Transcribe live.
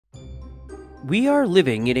We are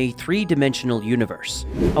living in a three-dimensional universe.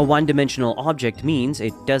 A one-dimensional object means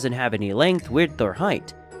it doesn't have any length, width, or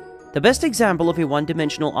height. The best example of a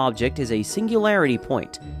one-dimensional object is a singularity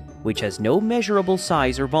point, which has no measurable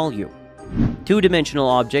size or volume. Two-dimensional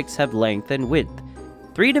objects have length and width.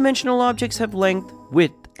 Three-dimensional objects have length,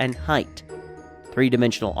 width, and height.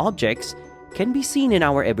 Three-dimensional objects can be seen in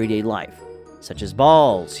our everyday life, such as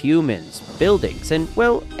balls, humans, buildings, and,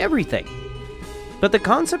 well, everything. But the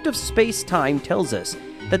concept of space-time tells us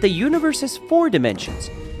that the universe has four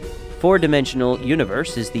dimensions. Four-dimensional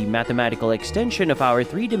universe is the mathematical extension of our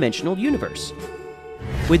three-dimensional universe.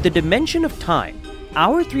 With the dimension of time,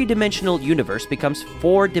 our three-dimensional universe becomes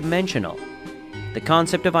four-dimensional. The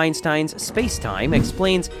concept of Einstein's space-time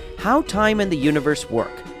explains how time and the universe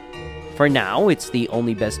work. For now, it's the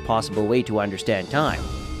only best possible way to understand time.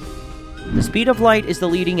 The speed of light is the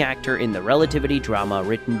leading actor in the relativity drama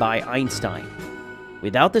written by Einstein.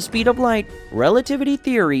 Without the speed of light, relativity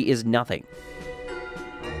theory is nothing.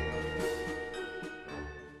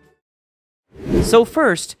 So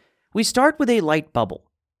first, we start with a light bubble.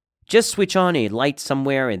 Just switch on a light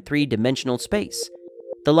somewhere in three-dimensional space.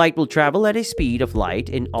 The light will travel at a speed of light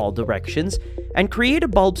in all directions and create a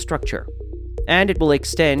bulb structure. And it will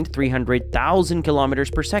extend 300,000 kilometers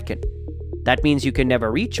per second. That means you can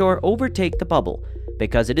never reach or overtake the bubble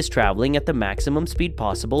because it is traveling at the maximum speed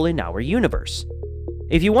possible in our universe.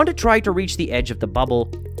 If you want to try to reach the edge of the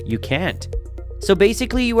bubble, you can't. So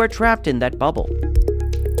basically, you are trapped in that bubble.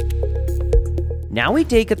 Now we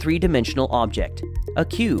take a three-dimensional object, a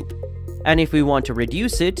cube, and if we want to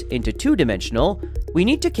reduce it into two-dimensional, we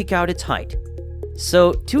need to kick out its height.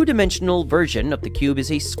 So, two-dimensional version of the cube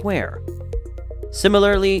is a square.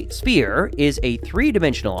 Similarly, sphere is a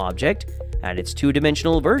three-dimensional object, and its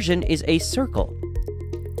two-dimensional version is a circle.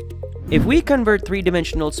 If we convert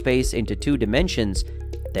three-dimensional space into two dimensions,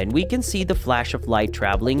 then we can see the flash of light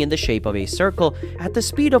traveling in the shape of a circle at the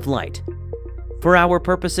speed of light. For our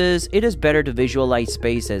purposes, it is better to visualize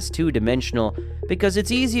space as two-dimensional because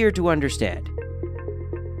it's easier to understand.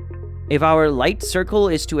 If our light circle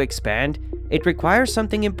is to expand, it requires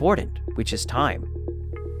something important, which is time.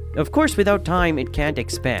 Of course, without time, it can't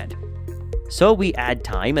expand. So we add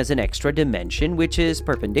time as an extra dimension which is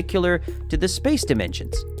perpendicular to the space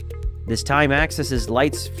dimensions. This time axis is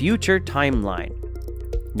light's future timeline.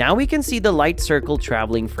 Now we can see the light circle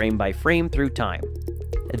traveling frame by frame through time.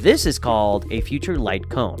 This is called a future light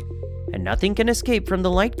cone, and nothing can escape from the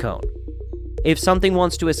light cone. If something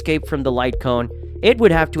wants to escape from the light cone, it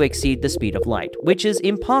would have to exceed the speed of light, which is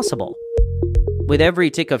impossible. With every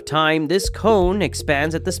tick of time, this cone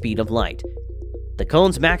expands at the speed of light. The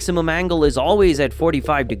cone's maximum angle is always at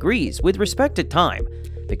 45 degrees with respect to time,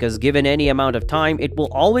 because given any amount of time, it will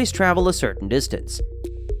always travel a certain distance.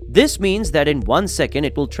 This means that in 1 second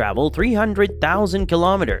it will travel 300,000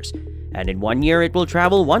 kilometers, and in 1 year it will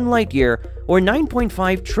travel 1 light year, or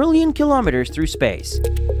 9.5 trillion kilometers through space.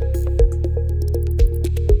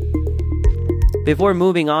 Before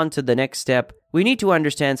moving on to the next step, we need to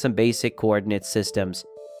understand some basic coordinate systems.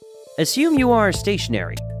 Assume you are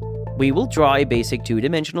stationary. We will draw a basic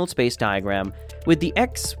two-dimensional space diagram with the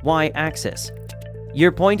x-y axis.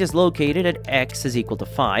 Your point is located at x is equal to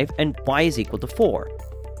 5 and y is equal to 4.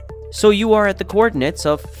 So you are at the coordinates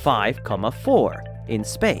of 5, 4 in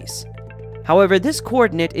space. However, this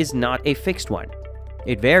coordinate is not a fixed one.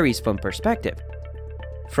 It varies from perspective.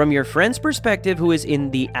 From your friend's perspective who is in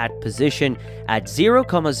the at position at 0,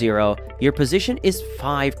 0, your position is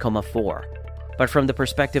 5, 4. But from the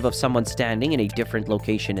perspective of someone standing in a different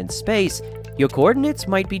location in space, your coordinates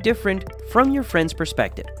might be different from your friend's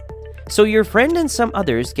perspective. So your friend and some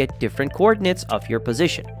others get different coordinates of your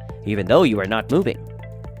position, even though you are not moving.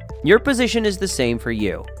 Your position is the same for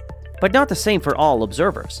you, but not the same for all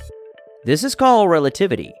observers. This is called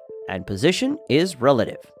relativity, and position is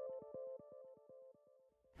relative.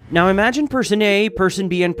 Now imagine person A, person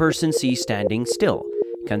B, and person C standing still.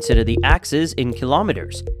 Consider the axes in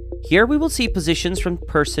kilometers. Here we will see positions from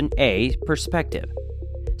person A perspective.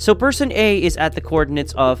 So person A is at the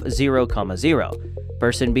coordinates of 0, 0,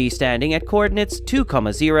 person B standing at coordinates 2,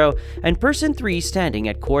 0, and person 3 standing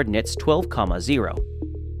at coordinates 12, 0.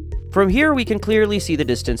 From here, we can clearly see the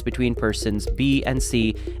distance between persons B and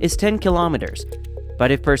C is 10 kilometers.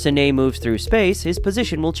 But if person A moves through space, his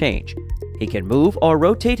position will change. He can move or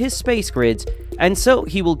rotate his space grids, and so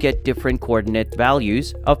he will get different coordinate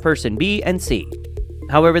values of person B and C.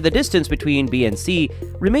 However, the distance between B and C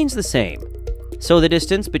remains the same. So the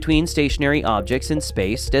distance between stationary objects in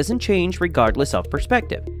space doesn't change regardless of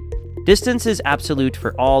perspective. Distance is absolute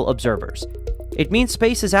for all observers. It means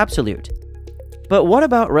space is absolute. But what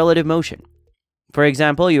about relative motion? For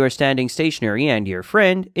example, you are standing stationary and your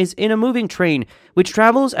friend is in a moving train which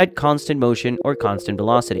travels at constant motion or constant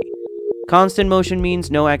velocity. Constant motion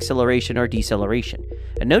means no acceleration or deceleration,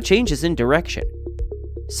 and no changes in direction.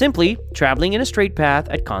 Simply traveling in a straight path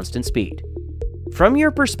at constant speed. From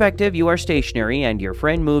your perspective, you are stationary and your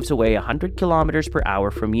friend moves away 100 kilometers per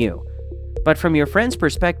hour from you. But from your friend's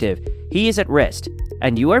perspective, he is at rest,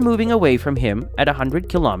 and you are moving away from him at 100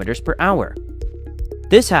 kilometers per hour.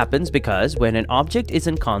 This happens because when an object is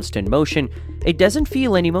in constant motion, it doesn't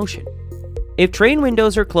feel any motion. If train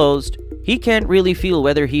windows are closed, he can't really feel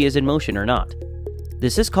whether he is in motion or not.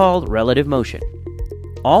 This is called relative motion.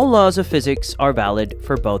 All laws of physics are valid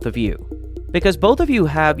for both of you, because both of you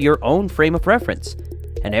have your own frame of reference,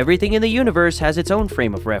 and everything in the universe has its own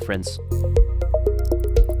frame of reference.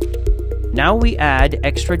 Now we add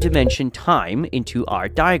extra dimension time into our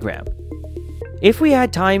diagram. If we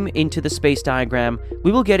add time into the space diagram,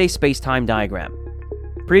 we will get a space-time diagram.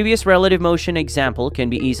 Previous relative motion example can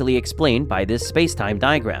be easily explained by this space-time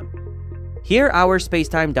diagram. Here our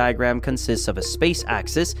space-time diagram consists of a space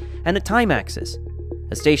axis and a time axis.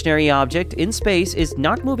 A stationary object in space is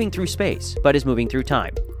not moving through space, but is moving through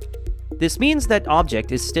time. This means that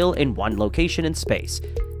object is still in one location in space,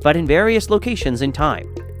 but in various locations in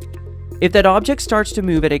time. If that object starts to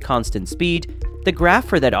move at a constant speed, the graph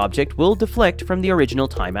for that object will deflect from the original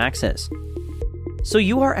time axis. So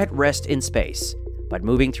you are at rest in space, but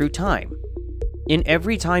moving through time. In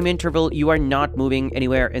every time interval, you are not moving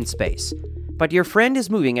anywhere in space, but your friend is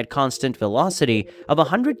moving at constant velocity of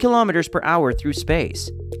 100 kilometers per hour through space.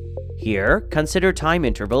 Here, consider time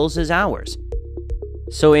intervals as hours.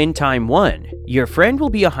 So in time 1, your friend will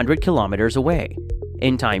be 100 kilometers away.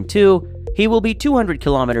 In time 2, he will be 200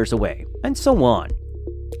 kilometers away, and so on.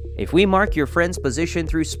 If we mark your friend's position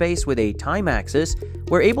through space with a time axis,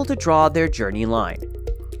 we're able to draw their journey line.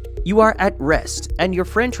 You are at rest, and your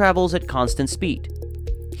friend travels at constant speed.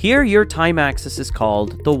 Here, your time axis is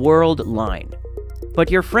called the world line.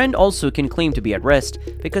 But your friend also can claim to be at rest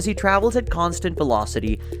because he travels at constant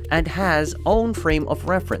velocity and has own frame of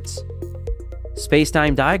reference.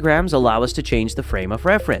 Space-time diagrams allow us to change the frame of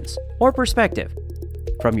reference, or perspective.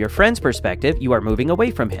 From your friend's perspective, you are moving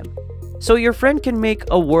away from him. So your friend can make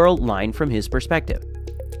a world line from his perspective.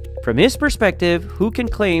 From his perspective, who can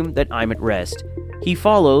claim that I'm at rest? He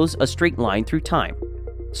follows a straight line through time.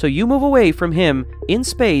 So you move away from him in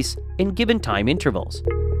space in given time intervals.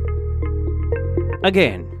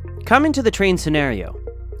 Again, come into the train scenario.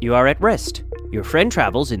 You are at rest. Your friend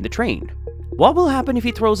travels in the train. What will happen if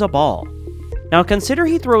he throws a ball? Now consider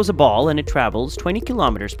he throws a ball and it travels 20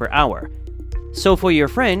 kilometers per hour. So for your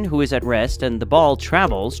friend who is at rest and the ball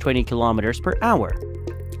travels 20 kilometers per hour.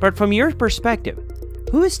 But from your perspective,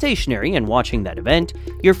 who is stationary and watching that event,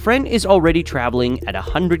 your friend is already traveling at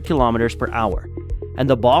 100 kilometers per hour, and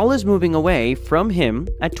the ball is moving away from him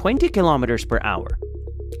at 20 kilometers per hour.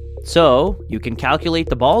 So, you can calculate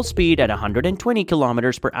the ball speed at 120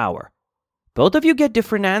 kilometers per hour. Both of you get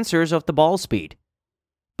different answers of the ball speed.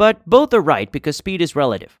 But both are right because speed is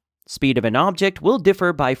relative. Speed of an object will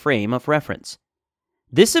differ by frame of reference.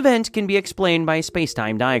 This event can be explained by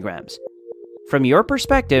space-time diagrams. From your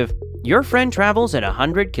perspective, your friend travels at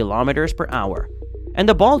 100 kilometers per hour, and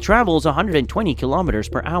the ball travels 120 kilometers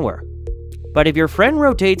per hour. But if your friend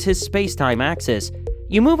rotates his space-time axis,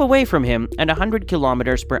 you move away from him at 100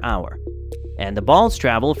 kilometers per hour, and the balls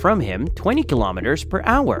travel from him 20 kilometers per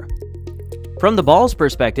hour. From the ball's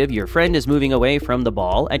perspective, your friend is moving away from the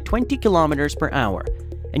ball at 20 kilometers per hour,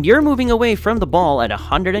 and you're moving away from the ball at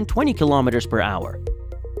 120 kilometers per hour.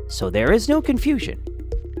 So there is no confusion.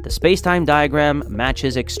 The space-time diagram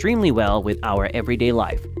matches extremely well with our everyday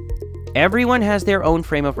life. Everyone has their own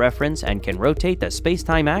frame of reference and can rotate the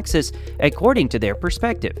space-time axis according to their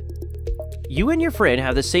perspective. You and your friend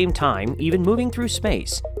have the same time, even moving through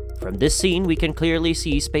space. From this scene, we can clearly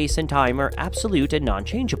see space and time are absolute and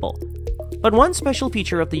non-changeable. But one special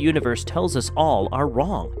feature of the universe tells us all are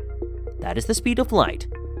wrong. That is the speed of light.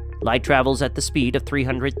 Light travels at the speed of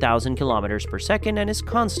 300,000 kilometers per second and is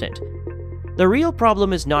constant. The real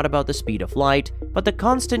problem is not about the speed of light, but the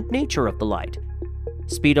constant nature of the light.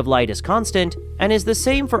 Speed of light is constant and is the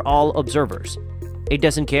same for all observers. It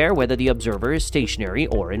doesn't care whether the observer is stationary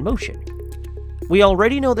or in motion. We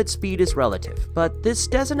already know that speed is relative, but this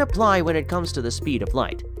doesn't apply when it comes to the speed of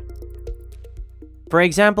light. For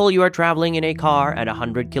example, you are traveling in a car at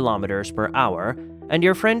 100 kilometers per hour, and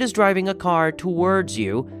your friend is driving a car towards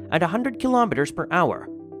you at 100 kilometers per hour.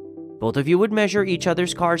 Both of you would measure each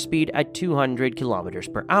other's car speed at 200 kilometers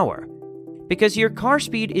per hour. Because your car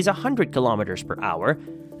speed is 100 kilometers per hour,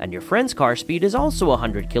 and your friend's car speed is also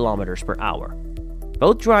 100 kilometers per hour.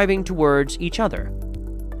 both driving towards each other.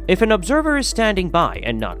 If an observer is standing by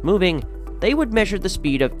and not moving, they would measure the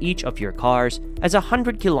speed of each of your cars as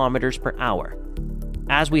 100 kilometers per hour.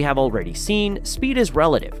 As we have already seen, speed is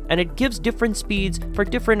relative, and it gives different speeds for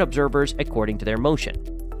different observers according to their motion.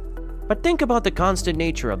 But think about the constant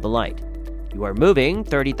nature of the light. You are moving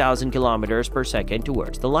 30,000 kilometers per second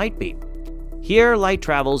towards the light beam. Here, light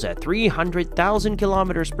travels at 300,000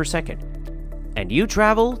 kilometers per second, and you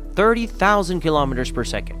travel 30,000 kilometers per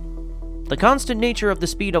second. The constant nature of the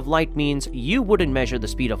speed of light means you wouldn't measure the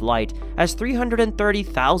speed of light as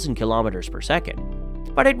 330,000 kilometers per second,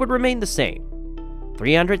 but it would remain the same,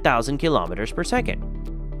 300,000 kilometers per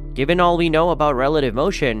second. Given all we know about relative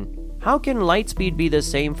motion, how can light speed be the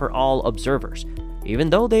same for all observers, even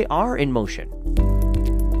though they are in motion?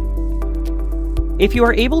 If you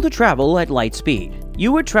are able to travel at light speed,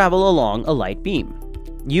 you would travel along a light beam.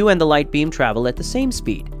 You and the light beam travel at the same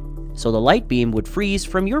speed, so the light beam would freeze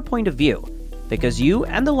from your point of view, because you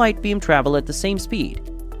and the light beam travel at the same speed.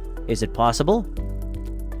 Is it possible?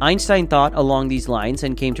 Einstein thought along these lines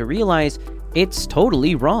and came to realize it's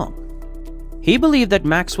totally wrong. He believed that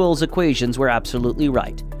Maxwell's equations were absolutely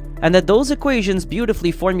right, and that those equations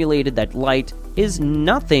beautifully formulated that light is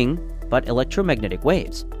nothing but electromagnetic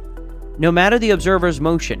waves. No matter the observer's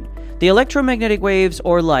motion, the electromagnetic waves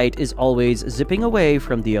or light is always zipping away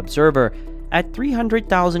from the observer at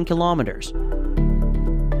 300,000 kilometers.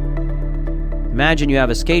 Imagine you have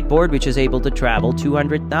a skateboard which is able to travel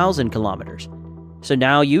 200,000 kilometers. So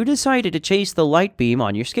now you decided to chase the light beam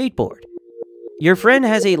on your skateboard. Your friend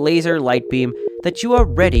has a laser light beam that you are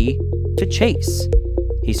ready to chase.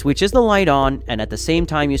 He switches the light on, and at the same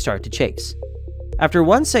time you start to chase. After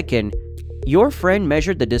 1 second, your friend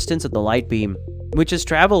measured the distance of the light beam, which has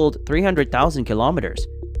traveled 300,000 kilometers.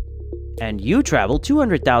 And you traveled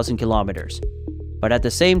 200,000 kilometers. But at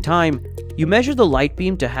the same time, you measure the light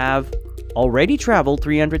beam to have already traveled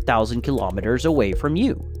 300,000 kilometers away from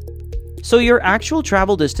you. So your actual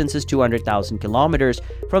travel distance is 200,000 kilometers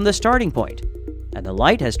from the starting point, and the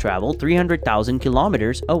light has traveled 300,000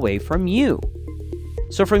 kilometers away from you.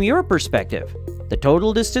 So from your perspective, the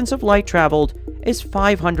total distance of light traveled is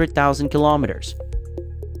 500,000 kilometers.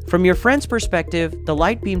 From your friend's perspective, the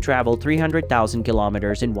light beam traveled 300,000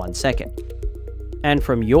 kilometers in 1 second. And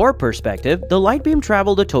from your perspective, the light beam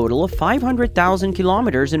traveled a total of 500,000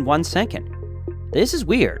 kilometers in 1 second. This is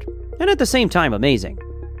weird, and at the same time amazing.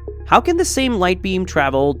 How can the same light beam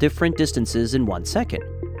travel different distances in 1 second?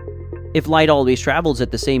 If light always travels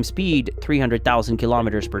at the same speed, 300,000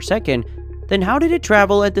 kilometers per second, then how did it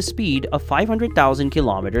travel at the speed of 500,000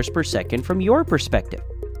 kilometers per second from your perspective?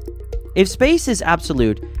 If space is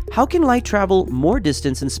absolute, how can light travel more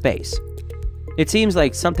distance in space? It seems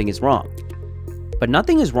like something is wrong. But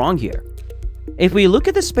nothing is wrong here. If we look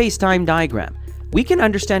at the space-time diagram, we can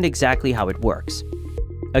understand exactly how it works.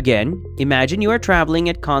 Again, imagine you are traveling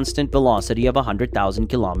at constant velocity of 100,000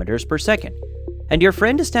 kilometers per second, and your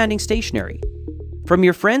friend is standing stationary. From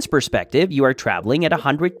your friend's perspective, you are traveling at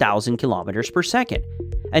 100,000 kilometers per second,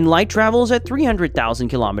 and light travels at 300,000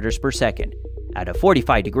 kilometers per second, at a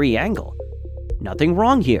 45-degree angle. Nothing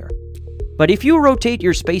wrong here. But if you rotate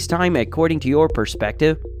your space-time according to your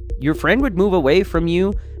perspective, your friend would move away from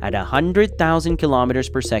you at 100,000 kilometers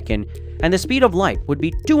per second, and the speed of light would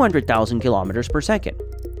be 200,000 kilometers per second.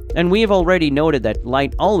 And we have already noted that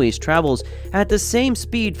light always travels at the same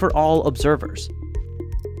speed for all observers.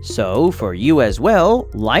 So, for you as well,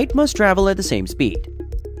 light must travel at the same speed.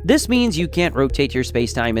 This means you can't rotate your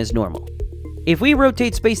spacetime as normal. If we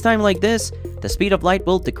rotate spacetime like this, the speed of light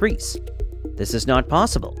will decrease. This is not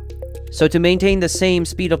possible. So to maintain the same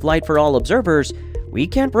speed of light for all observers, we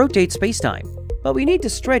can't rotate spacetime, but we need to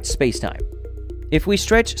stretch spacetime. If we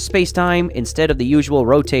stretch spacetime instead of the usual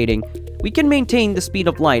rotating, we can maintain the speed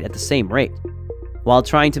of light at the same rate, while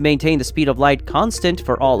trying to maintain the speed of light constant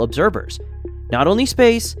for all observers. Not only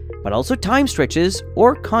space, but also time stretches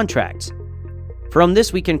or contracts. From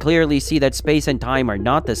this, we can clearly see that space and time are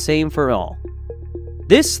not the same for all.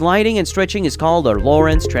 This sliding and stretching is called a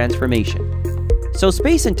Lorentz transformation. So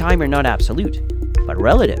space and time are not absolute, but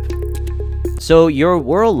relative. So your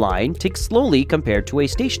whirl line ticks slowly compared to a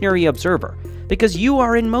stationary observer because you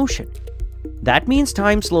are in motion. That means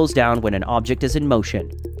time slows down when an object is in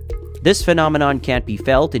motion. This phenomenon can't be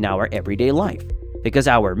felt in our everyday life, because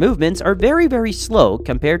our movements are very, very slow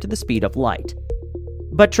compared to the speed of light.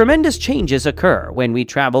 But tremendous changes occur when we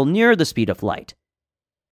travel near the speed of light.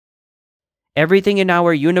 Everything in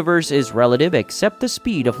our universe is relative except the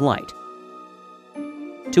speed of light.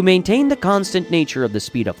 To maintain the constant nature of the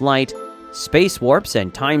speed of light, space warps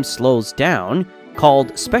and time slows down,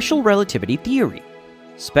 called special relativity theory.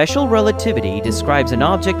 Special relativity describes an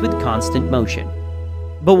object with constant motion.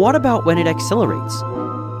 But what about when it accelerates?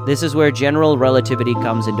 This is where general relativity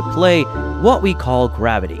comes into play, what we call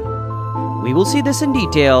gravity. We will see this in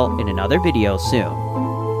detail in another video soon.